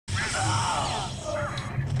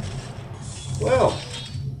Well,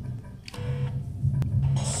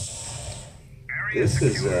 this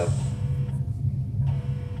is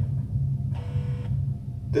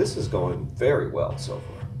this is going very well so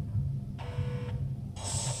far.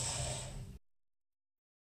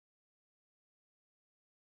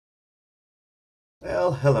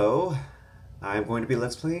 Well, hello. I'm going to be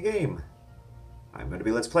Let's Playing a game. I'm going to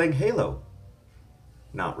be Let's Playing Halo.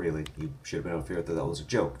 Not really. You should have been able to figure out that that was a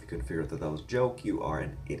joke. If you couldn't figure out that that was a joke, you are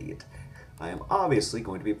an idiot. I am obviously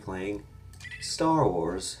going to be playing Star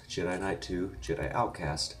Wars Jedi Knight 2 Jedi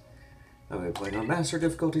Outcast. I'm going to be playing on Master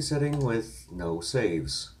difficulty setting with no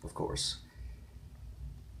saves, of course.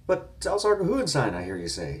 But Zalzargahoughanstine, I hear you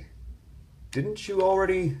say. Didn't you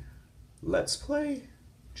already Let's Play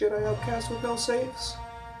Jedi Outcast with no saves?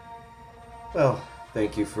 Well,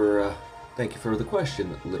 thank you for the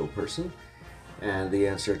question, little person. And the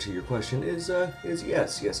answer to your question is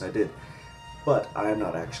yes, I did. But I am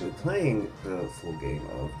not actually playing the full game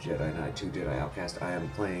of Jedi Knight 2 Jedi Outcast. I am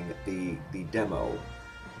playing the demo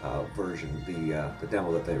version, the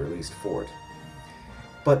demo that they released for it.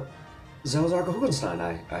 But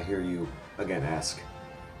Zalzargahoughanstine, I hear you again ask,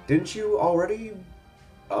 didn't you already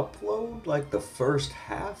upload like the first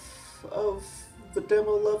half of the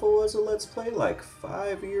demo level as a Let's Play like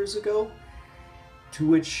 5 years ago? To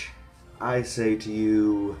which I say to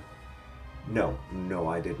you, no,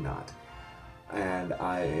 I did not. And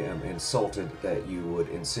I am insulted that you would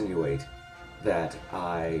insinuate that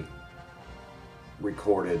I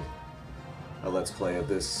recorded a Let's Play of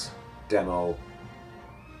this demo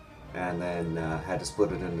and then had to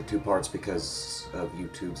split it into two parts because of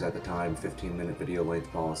YouTube's, at the time, 15-minute video length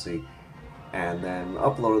policy, and then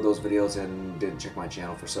uploaded those videos and didn't check my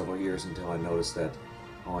channel for several years until I noticed that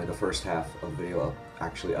only the first half of the video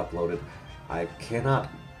actually uploaded. I cannot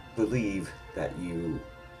believe that you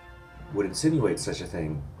would insinuate such a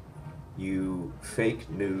thing, you fake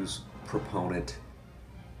news proponent,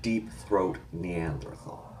 deep throat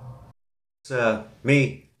Neanderthal. It's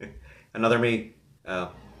me, another me,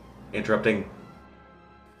 interrupting.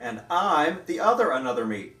 And I'm the other another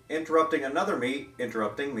me, interrupting another me,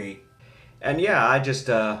 interrupting me. And yeah, I just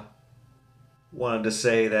wanted to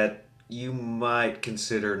say that you might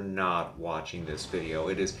consider not watching this video.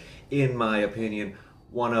 It is, in my opinion,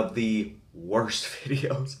 one of the worst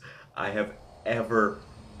videos I have ever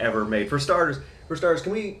made. For starters,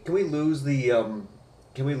 can we lose the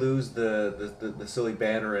the silly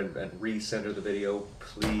banner and recenter the video,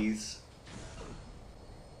 please?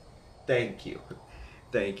 Thank you.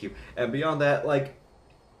 And beyond that, like,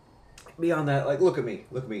 look at me,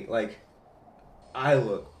 like, I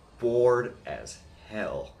look bored as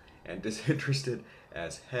hell and disinterested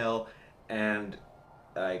as hell, and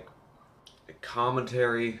like, the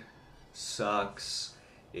commentary sucks.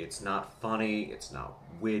 It's not funny, it's not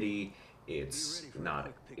witty, it's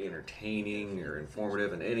not entertaining or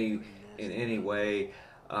informative in any way.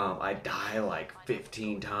 I die like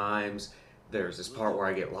 15 times. There's this part where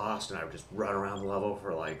I get lost and I just run around the level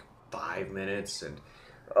for like 5 minutes, and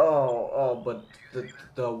but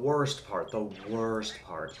the worst part of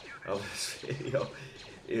this video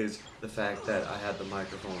is the fact that I had the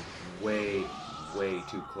microphone way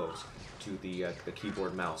too close to the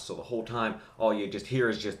keyboard mouse. So the whole time, all you just hear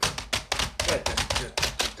is just click,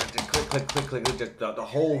 just the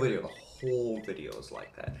whole video. The whole video is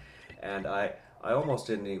like that. And I almost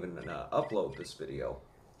didn't even upload this video,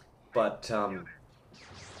 but I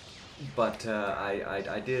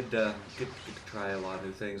did get to try a lot of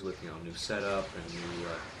new things with, new setup and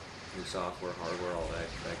new software, hardware, all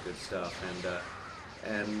that good stuff,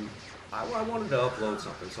 and I wanted to upload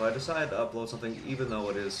something, so I decided to upload something, even though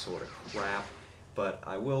it is sort of crap. But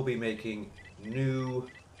I will be making new,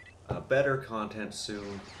 better content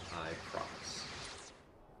soon, I promise.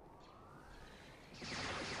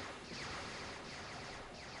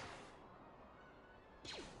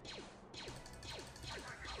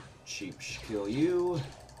 Cheap kill you.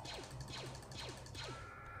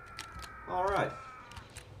 Alright.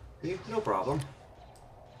 No problem.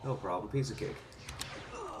 No problem. Piece of cake.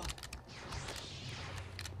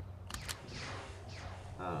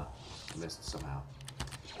 Missed somehow.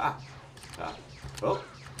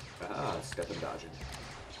 Step and dodging.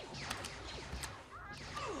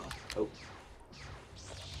 Oh.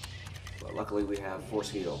 Well, luckily we have Force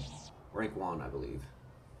Heal. Rank 1, I believe.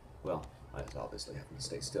 Well, I obviously have to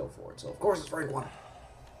stay still for it, so of course it's rank 1.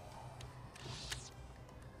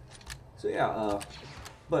 So yeah,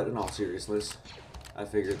 but in all seriousness, I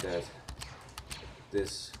figured that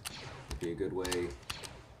this would be a good way.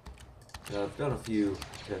 I've done a few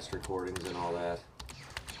test recordings and all that,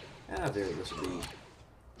 and I figured this would be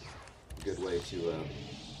a good way to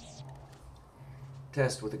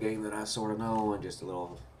test with a game that I sort of know, and just a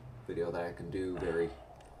little video that I can do very,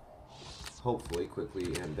 hopefully,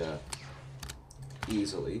 quickly and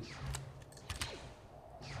easily.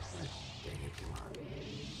 Dang it, come on.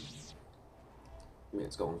 I mean,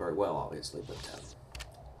 it's going very well, obviously, but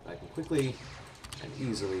I can quickly and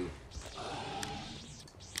easily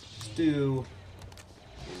do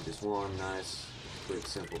in just one nice, quick,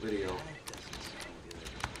 simple video.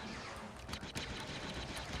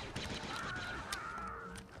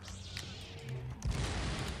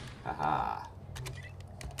 Haha.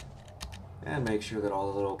 And make sure that all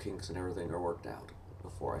the little kinks and everything are worked out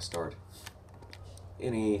before I start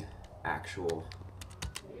any actual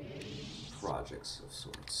projects of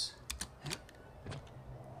sorts.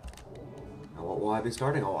 Now, what will I be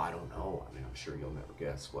starting? Oh, I don't know. I mean, I'm sure you'll never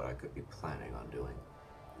guess what I could be planning on doing.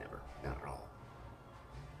 Never. Not at all.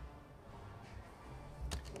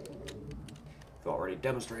 You've already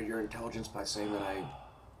demonstrated your intelligence by saying that I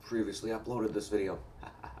previously uploaded this video.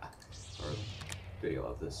 Or video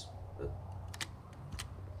of this.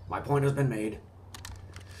 My point has been made.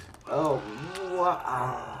 Oh, what?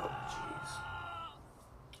 Oh, jeez.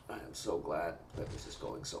 I am so glad that this is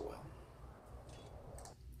going so well.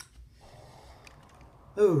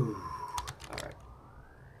 Ooh. Alright.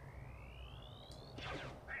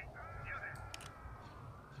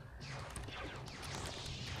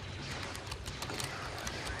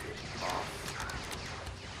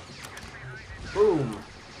 Boom.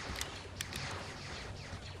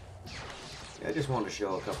 Yeah, I just wanted to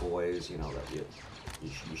show a couple ways, you know, that you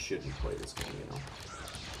shouldn't play this game, you know.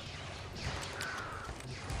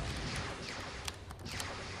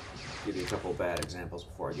 Give you a couple bad examples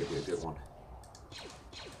before I give you a good one.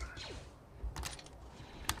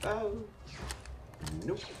 Oh.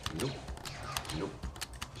 Nope. Nope. Nope.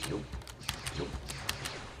 Nope. Nope.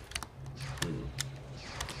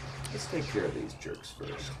 Let's take care of these jerks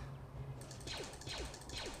first.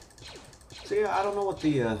 So yeah, I don't know what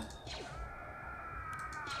the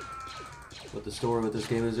story with this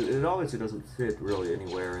game is. It obviously doesn't fit really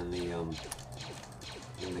anywhere in the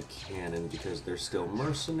canon, because they're still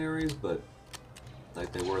mercenaries, but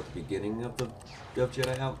like they were at the beginning of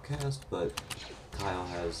Jedi Outcast, but Kyle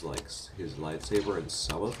has like his lightsaber and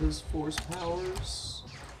some of his force powers.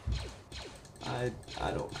 I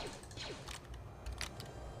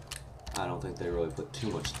don't think they really put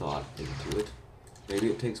too much thought into it. Maybe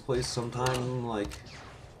it takes place sometime like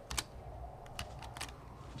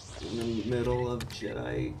in the middle of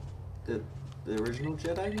Jedi, the original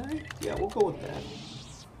Jedi Knight? Yeah, we'll go with that.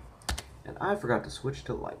 And I forgot to switch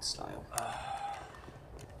to light style.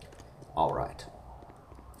 Alright.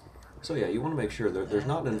 So yeah, you want to make sure there's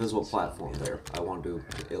not an invisible platform there. I want to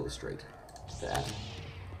illustrate that.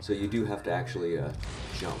 So you do have to actually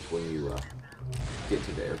jump when you get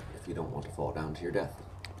to there, if you don't want to fall down to your death.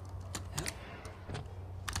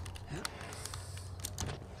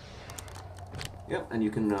 Yep, and you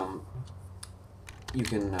can you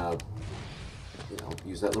know,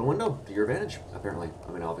 use that little window to your advantage, apparently.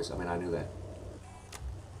 I mean, obviously, I mean, I knew that.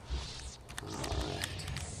 Alright.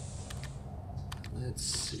 Let's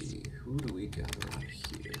see, who do we got around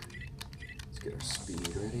here? Let's get our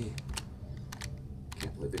speed ready.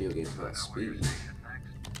 Can't play video games without speed.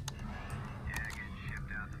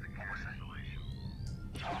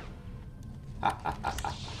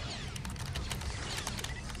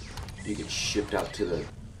 You get shipped out to the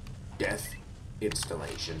death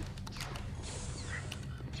installation.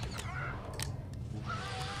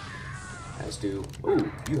 As do...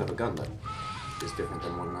 Ooh, you have a gun that is different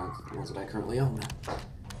than the ones that I currently own.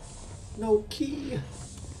 No key!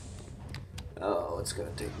 Oh, it's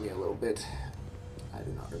gonna take me a little bit. I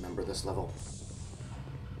do not remember this level.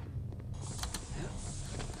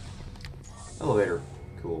 Elevator.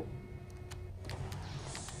 Cool.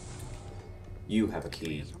 You have a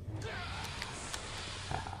key.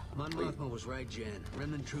 Mon Mothma was right, Jan.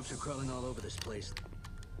 Remnant troops are crawling all over this place.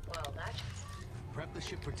 Well, that's... Prep the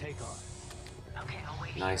ship for takeoff. Okay, I'll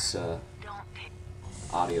wait. Nice Don't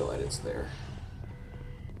audio edits there.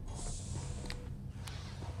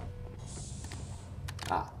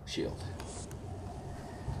 Ah, shield.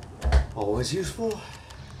 Always useful.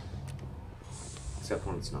 Except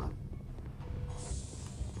when it's not.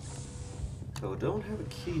 So don't have a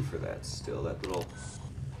key for that still, that little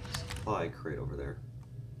supply crate over there.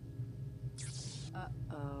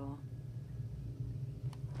 Uh-oh.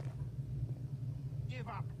 Give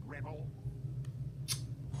up, rebel.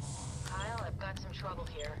 Kyle, I've got some trouble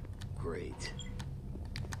here. Great.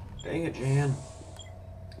 Dang it, Jan.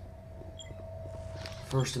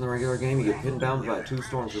 First in the regular game, you get pinned down by 2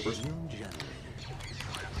 stormtroopers.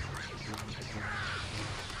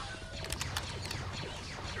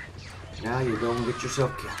 Now you go and get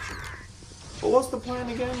yourself captured. But what's the plan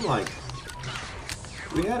again? Like,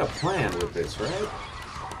 we had a plan with this, right?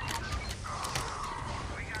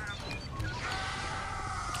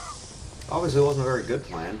 Obviously, it wasn't a very good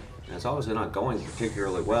plan. And it's obviously not going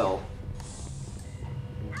particularly well.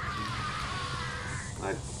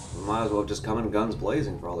 I might as well just come in guns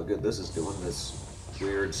blazing for all the good this is doing. This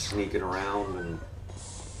weird sneaking around and...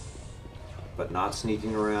 but not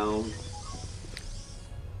sneaking around.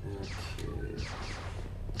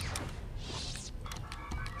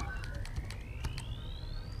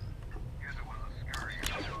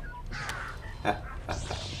 Okay.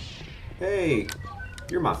 Hey,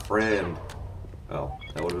 you're my friend. Oh,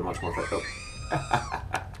 that would have been much more fun. Oh.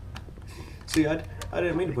 See, I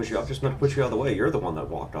didn't mean to push you off. Just meant to push you out of the way. You're the one that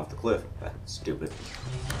walked off the cliff. Stupid.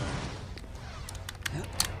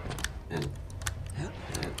 And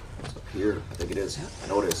it's up here. I think it is. I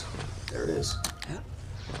know it is. There it is.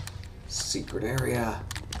 Secret area.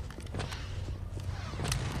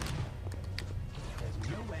 There's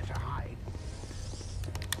nowhere to hide.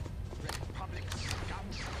 Republic scum.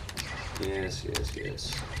 Yes, yes,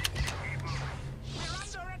 yes. We're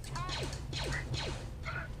under attack.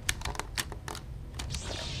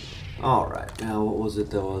 Alright, now what was it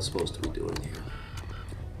that I was supposed to be doing here?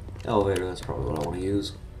 Elevator, that's probably what I want to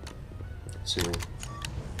use. Assuming.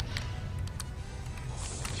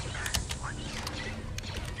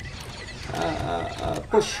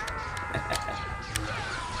 Push!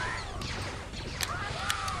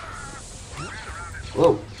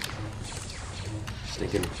 Whoa!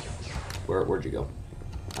 Stinking. Where'd you go?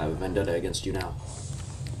 I have a vendetta against you now.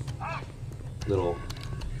 Little...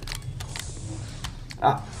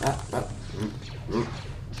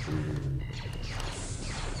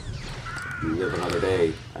 You live another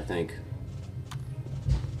day, I think.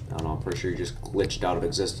 I don't know, I'm pretty sure you just glitched out of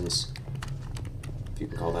existence. If you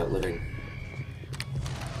can call that living.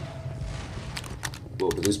 Whoa,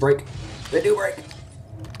 do these break? They do break!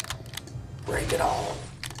 Break it all!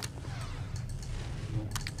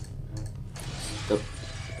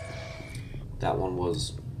 That one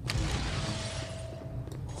was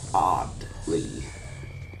oddly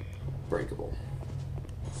breakable.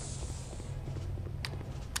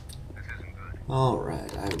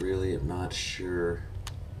 Alright, I really am not sure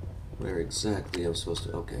where exactly I'm supposed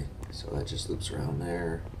to... Okay, so that just loops around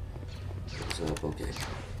there. Goes up, okay.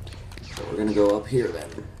 So we're gonna go up here then.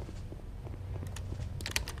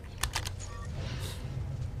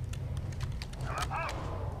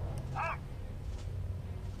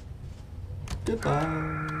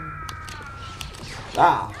 Goodbye.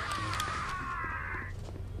 Ah!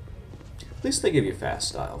 At least they give you fast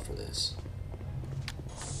style for this.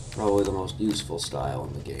 Probably the most useful style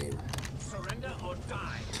in the game. Surrender or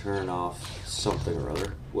die. Turn off something or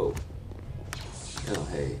other. Whoa. Oh,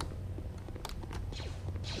 hey.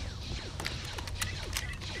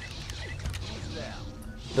 Who's there?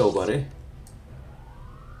 Nobody.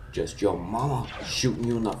 Just your mama shooting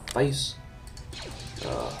you in the face.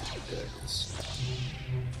 Oh, goodness.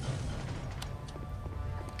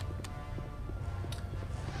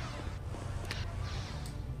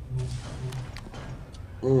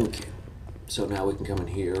 Okay, so now we can come in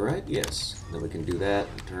here, right? Yes. Then we can do that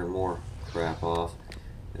and turn more crap off.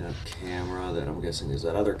 And a camera that I'm guessing is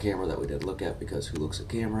that other camera that we did look at because who looks at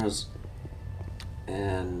cameras?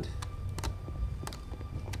 And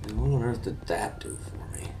what on earth did that do for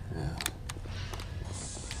me?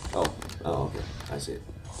 Oh, okay. I see it.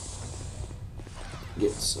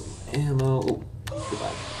 Get some ammo. Oh,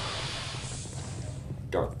 goodbye.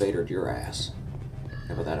 Darth Vader'd your ass.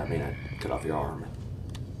 And by that I mean I cut off your arm.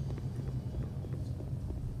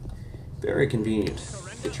 Very convenient.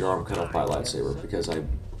 Get your arm cut off by a lightsaber because I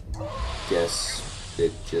guess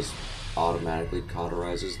it just automatically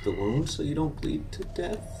cauterizes the wound so you don't bleed to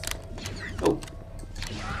death. Oh.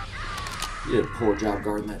 You did a poor job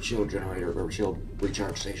guarding that shield generator or shield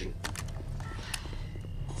recharge station.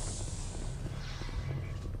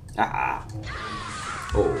 Ah!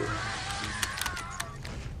 Oh.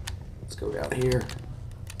 Let's go down here.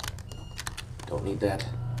 Don't need that.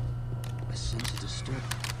 I sense a disturbance.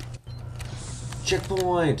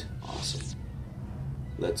 Checkpoint! Awesome.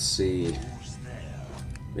 Let's see.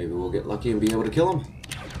 Maybe we'll get lucky and be able to kill him.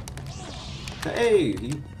 Hey!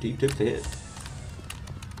 He took the hit.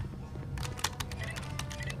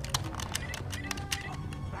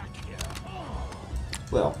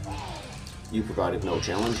 Well, you provided no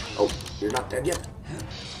challenge. Oh, you're not dead yet.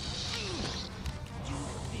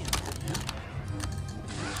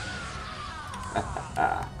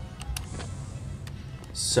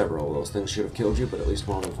 Several of those things should have killed you, but at least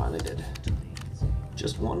one of them finally did.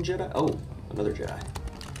 Just one Jedi? Oh, another Jedi.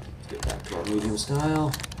 Get back to our medium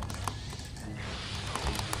style.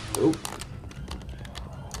 Oh.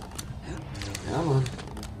 Come on.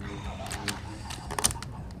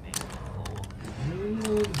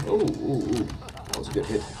 Oh, ooh. That was a good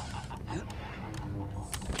hit.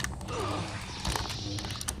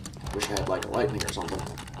 Wish I had like lightning or something.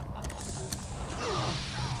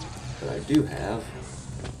 But I do have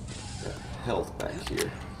health back here.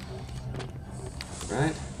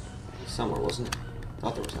 Right? Somewhere, wasn't it?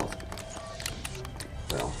 Thought there was health.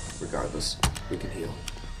 Well, regardless, we can heal.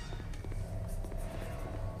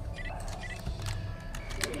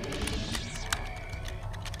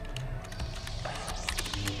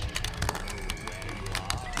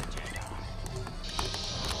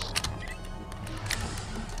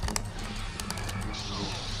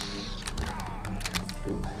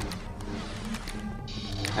 Ooh.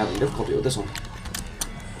 Having difficulty with this one.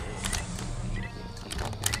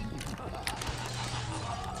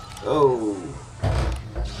 Oh.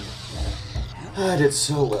 I did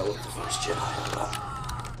so well with the first Jedi.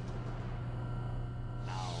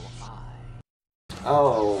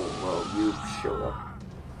 Oh, well, you showed up.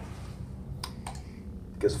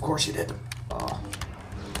 Because of course you did. Oh.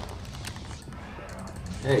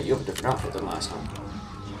 Hey, you have a different outfit than last time.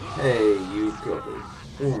 Hey, you could.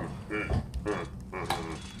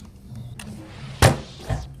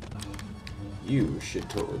 You should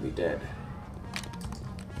totally be dead.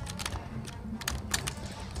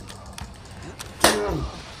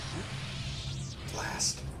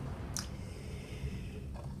 Blast.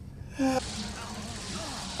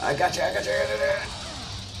 I got you.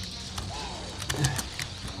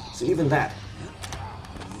 See, even that.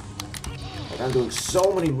 Like, I'm doing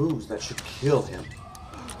so many moves that should kill him.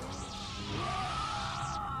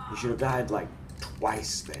 He should have died like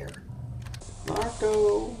twice there.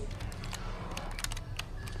 Marco!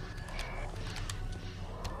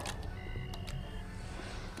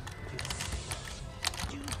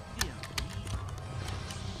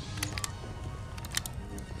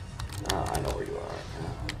 Oh, I know where you are.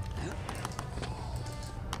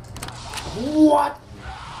 What?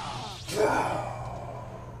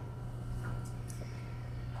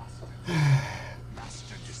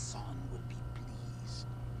 Master Jason would be pleased.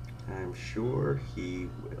 I'm sure he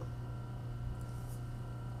will.